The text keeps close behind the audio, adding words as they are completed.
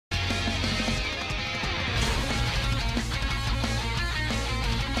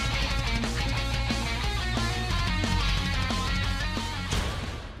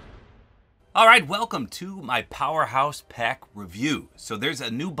Alright, welcome to my Powerhouse Pack review. So there's a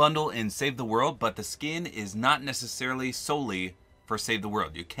new bundle in Save the World, but the skin is not necessarily solely for Save the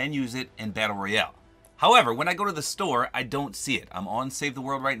World. You can use it in Battle Royale. However, when I go to the store, I don't see it. I'm on Save the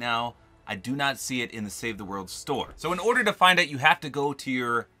World right now. I do not see it in the Save the World store. So in order to find it, you have to go to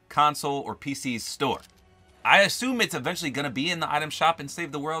your console or PC's store. I assume it's eventually going to be in the item shop in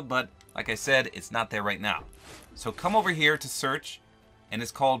Save the World, but like I said, it's not there right now. So come over here to search, and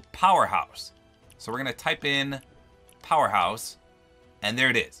it's called Powerhouse. So we're going to type in Powerhouse, and there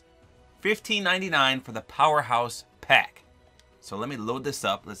it is. $15.99 for the Powerhouse Pack. So let me load this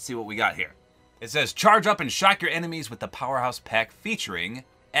up. Let's see what we got here. It says, charge up and shock your enemies with the Powerhouse Pack featuring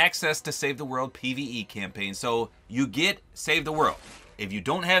access to Save the World PvE campaign. So you get Save the World. If you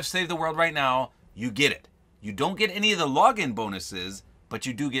don't have Save the World right now, you get it. You don't get any of the login bonuses, but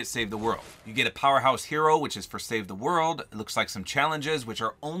you do get Save the World. You get a Powerhouse Hero, which is for Save the World. It looks like some challenges, which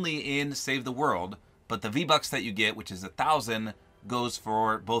are only in Save the World, but the V-Bucks that you get, which is 1,000, goes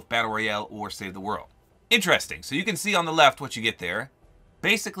for both Battle Royale or Save the World. Interesting. So you can see on the left what you get there.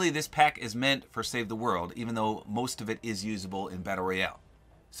 Basically, this pack is meant for Save the World, even though most of it is usable in Battle Royale.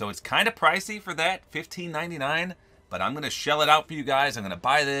 So it's kind of pricey for that, $15.99, but I'm going to shell it out for you guys. I'm going to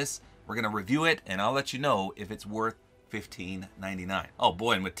buy this. We're going to review it, and I'll let you know if it's worth $15.99. Oh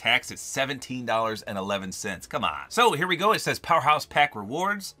boy, and with tax, it's $17.11. Come on. So here we go. It says Powerhouse Pack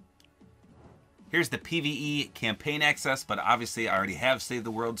Rewards. Here's the PvE campaign access, but obviously I already have Save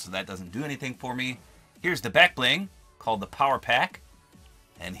the World, so that doesn't do anything for me. Here's the back bling, called the Power Pack.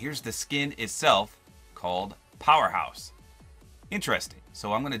 And here's the skin itself, called Powerhouse. Interesting.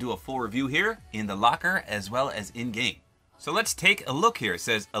 So I'm going to do a full review here in the locker as well as in-game. So let's take a look here. It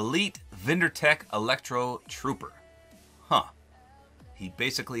says Elite Vendor Tech Electro Trooper. Huh. He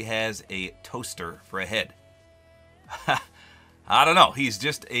basically has a toaster for a head. I don't know. He's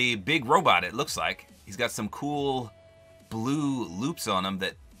just a big robot, it looks like. He's got some cool blue loops on him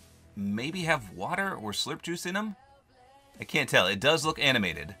that maybe have water or slurp juice in them. I can't tell. It does look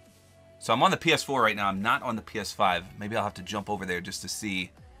animated. So I'm on the PS4 right now. I'm not on the PS5. Maybe I'll have to jump over there just to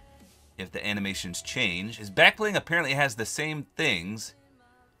see if the animations change. His back bling apparently has the same things.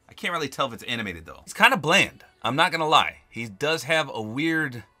 I can't really tell if it's animated though. It's kind of bland. I'm not gonna lie. He does have a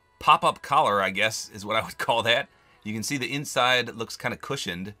weird pop-up collar, I guess, is what I would call that. You can see the inside looks kind of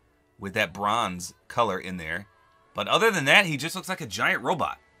cushioned with that bronze color in there. But other than that, he just looks like a giant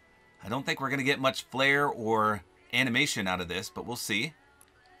robot. I don't think we're gonna get much flair or animation out of this, but we'll see.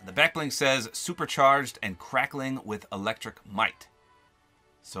 The back bling says supercharged and crackling with electric might.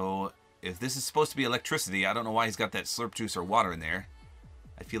 So if this is supposed to be electricity, I don't know why he's got that slurp juice or water in there.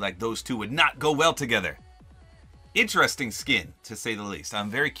 I feel like those two would not go well together. Interesting skin, to say the least. I'm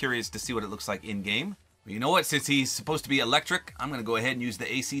very curious to see what it looks like in-game. But you know what? Since he's supposed to be electric, I'm going to go ahead and use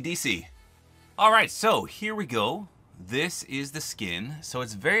the AC/DC. Alright, so here we go. This is the skin. So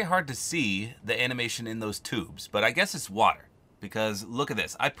it's very hard to see the animation in those tubes, but I guess it's water. Because look at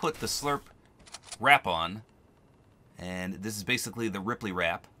this. I put the slurp wrap on, and this is basically the Ripley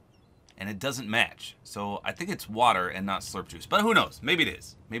wrap, and it doesn't match. So I think it's water and not slurp juice. But who knows? Maybe it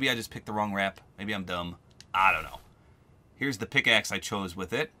is. Maybe I just picked the wrong wrap. Maybe I'm dumb. I don't know. Here's the pickaxe I chose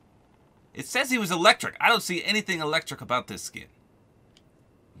with it. It says he was electric. I don't see anything electric about this skin.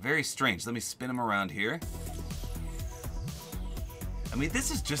 Very strange. Let me spin him around here. I mean,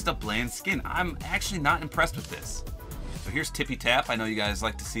 this is just a bland skin. I'm actually not impressed with this. So here's Tippy Tap. I know you guys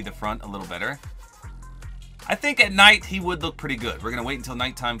like to see the front a little better. I think at night he would look pretty good. We're going to wait until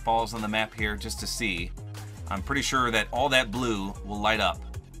nighttime falls on the map here just to see. I'm pretty sure that all that blue will light up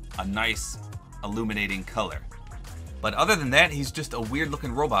a nice illuminating color. But other than that, he's just a weird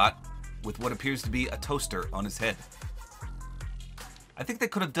looking robot with what appears to be a toaster on his head. I think they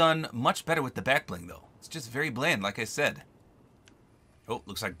could have done much better with the back bling though. It's just very bland, like I said. Oh,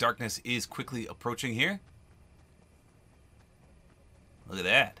 looks like darkness is quickly approaching here. Look at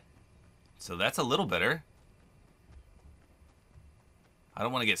that. So that's a little better. I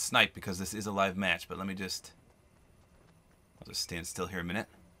don't want to get sniped because this is a live match, but let me just... I'll just stand still here a minute.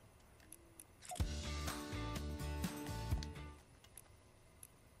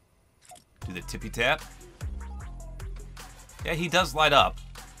 Do the tippy tap. Yeah, he does light up.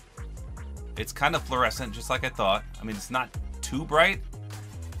 It's kind of fluorescent, just like I thought. I mean, it's not too bright,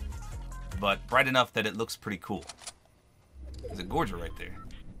 but bright enough that it looks pretty cool. There's a Gorger right there.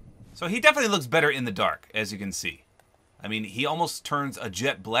 So he definitely looks better in the dark, as you can see. I mean, he almost turns a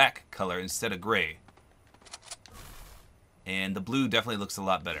jet black color instead of gray. And the blue definitely looks a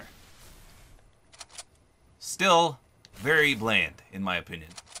lot better. Still very bland, in my opinion.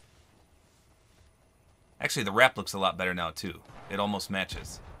 Actually, the wrap looks a lot better now, too. It almost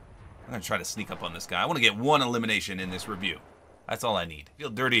matches. I'm gonna try to sneak up on this guy. I want to get one elimination in this review. That's all I need. I feel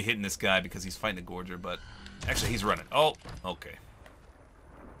dirty hitting this guy because he's fighting a Gorger, but actually he's running. Oh, okay.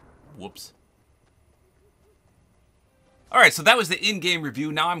 Whoops. Alright, so that was the in-game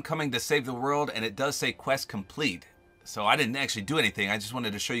review. Now I'm coming to Save the World, and it does say quest complete. So I didn't actually do anything. I just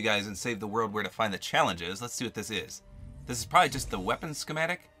wanted to show you guys in Save the World where to find the challenges. Let's see what this is. This is probably just the weapon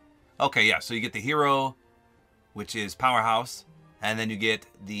schematic. Okay, yeah, so you get the hero, which is Powerhouse, and then you get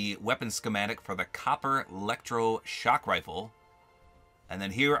the weapon schematic for the Copper Electro Shock Rifle. And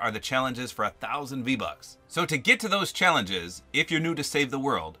then here are the challenges for 1,000 V-Bucks. So to get to those challenges, if you're new to Save the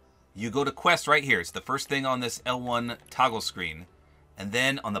World, you go to quest right here. It's the first thing on this L1 toggle screen. And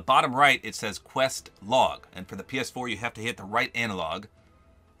then on the bottom right, it says quest log. And for the PS4, you have to hit the right analog.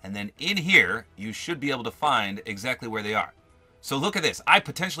 And then in here, you should be able to find exactly where they are. So look at this. I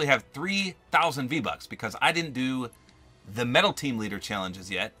potentially have 3,000 V-Bucks because I didn't do the Metal Team Leader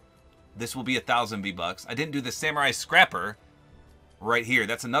challenges yet. This will be 1,000 V-Bucks. I didn't do the Samurai Scrapper right here.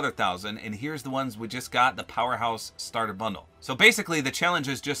 That's another 1,000. And here's the ones we just got, the Powerhouse Starter Bundle. So basically, the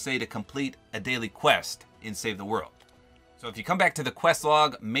challenges just say to complete a daily quest in Save the World. So if you come back to the quest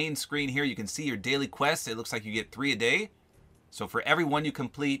log main screen here, you can see your daily quests. It looks like you get 3 a day. So for every one you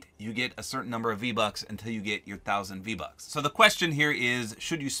complete, you get a certain number of V-Bucks until you get your 1,000 V-Bucks. So the question here is,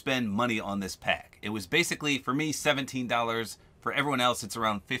 should you spend money on this pack? It was basically, for me, $17. For everyone else, it's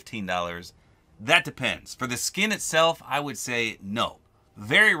around $15. That depends. For the skin itself, I would say no.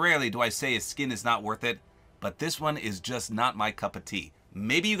 Very rarely do I say a skin is not worth it, but this one is just not my cup of tea.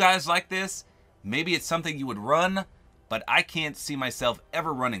 Maybe you guys like this. Maybe it's something you would run, but I can't see myself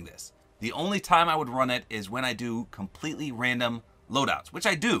ever running this. The only time I would run it is when I do completely random loadouts, which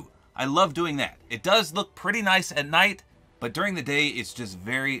I do. I love doing that. It does look pretty nice at night, but during the day, it's just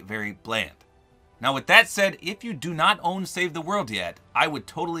very, very bland. Now, with that said, if you do not own Save the World yet, I would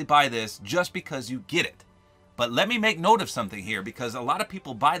totally buy this just because you get it. But let me make note of something here, because a lot of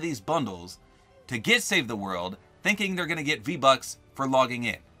people buy these bundles to get Save the World, thinking they're going to get V-Bucks for logging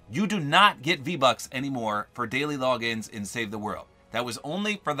in. You do not get V-Bucks anymore for daily logins in Save the World. That was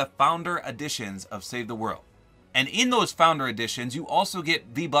only for the Founder Editions of Save the World. And in those Founder Editions, you also get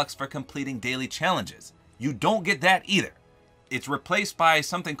V-Bucks for completing daily challenges. You don't get that either. It's replaced by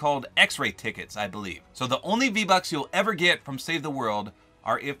something called X-ray tickets, I believe. So the only V-Bucks you'll ever get from Save the World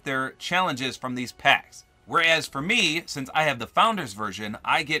are if they're challenges from these packs. Whereas for me, since I have the Founders version,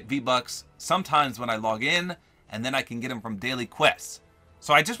 I get V-Bucks sometimes when I log in, and then I can get them from daily quests.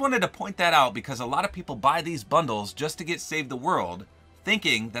 So I just wanted to point that out because a lot of people buy these bundles just to get Save the World,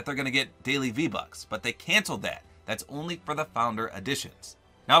 thinking that they're going to get daily V-Bucks, but they canceled that. That's only for the Founder Editions.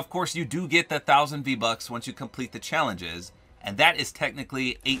 Now, of course, you do get the 1,000 V-Bucks once you complete the challenges, and that is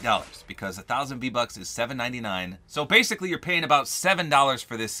technically $8 because 1,000 V-Bucks is $7.99. So basically, you're paying about $7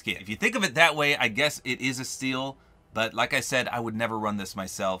 for this skin. If you think of it that way, I guess it is a steal, but like I said, I would never run this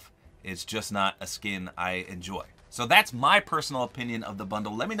myself. It's just not a skin I enjoy. So that's my personal opinion of the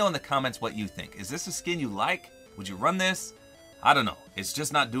bundle. Let me know in the comments what you think. Is this a skin you like? Would you run this? I don't know. It's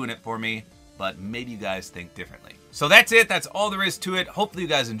just not doing it for me, but maybe you guys think differently. So that's it. That's all there is to it. Hopefully you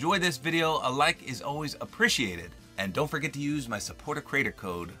guys enjoyed this video. A like is always appreciated. And don't forget to use my Support-A-Creator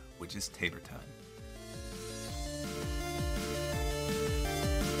Code, which is tabortime.